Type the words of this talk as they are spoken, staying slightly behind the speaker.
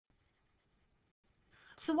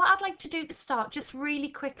So what I'd like to do to start just really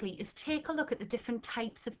quickly is take a look at the different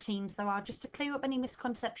types of teams there are, just to clear up any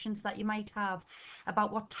misconceptions that you might have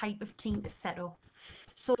about what type of team to set up.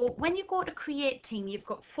 So when you go to create team, you've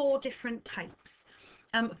got 4 different types.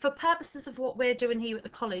 For purposes of what we're doing here at the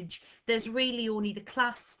college, there's really only the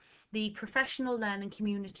class, the professional learning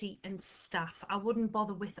community and staff. I wouldn't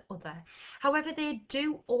bother with other. However, they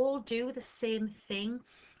do all do the same thing,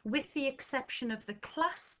 with the exception of the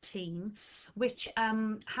class team, which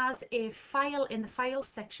has a file in the file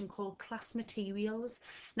section called class materials.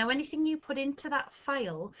 Now, anything you put into that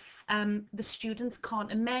file, the students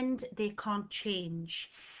can't amend, they can't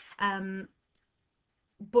change.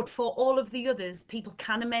 But for all of the others, people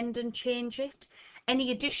can amend and change it.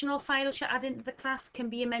 Any additional files you add into the class can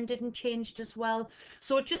be amended and changed as well.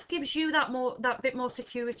 So it just gives you that bit more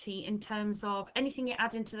security in terms of anything you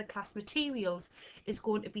add into the class materials is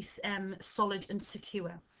going to be solid and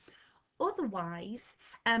secure. Otherwise,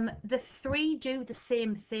 the 3 do the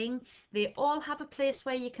same thing. They all have a place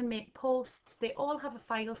where you can make posts. They all have a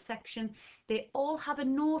file section. They all have a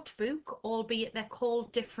notebook, albeit they're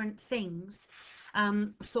called different things.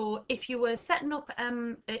 So if you were setting up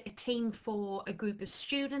a team for a group of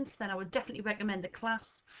students, then I would definitely recommend the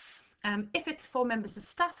class. If it's for members of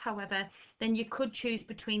staff, however, then you could choose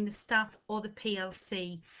between the staff or the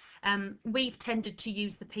PLC. We've tended to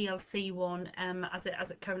use the PLC one as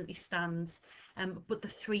it currently stands, but the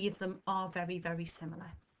 3 of them are very, very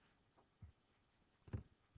similar.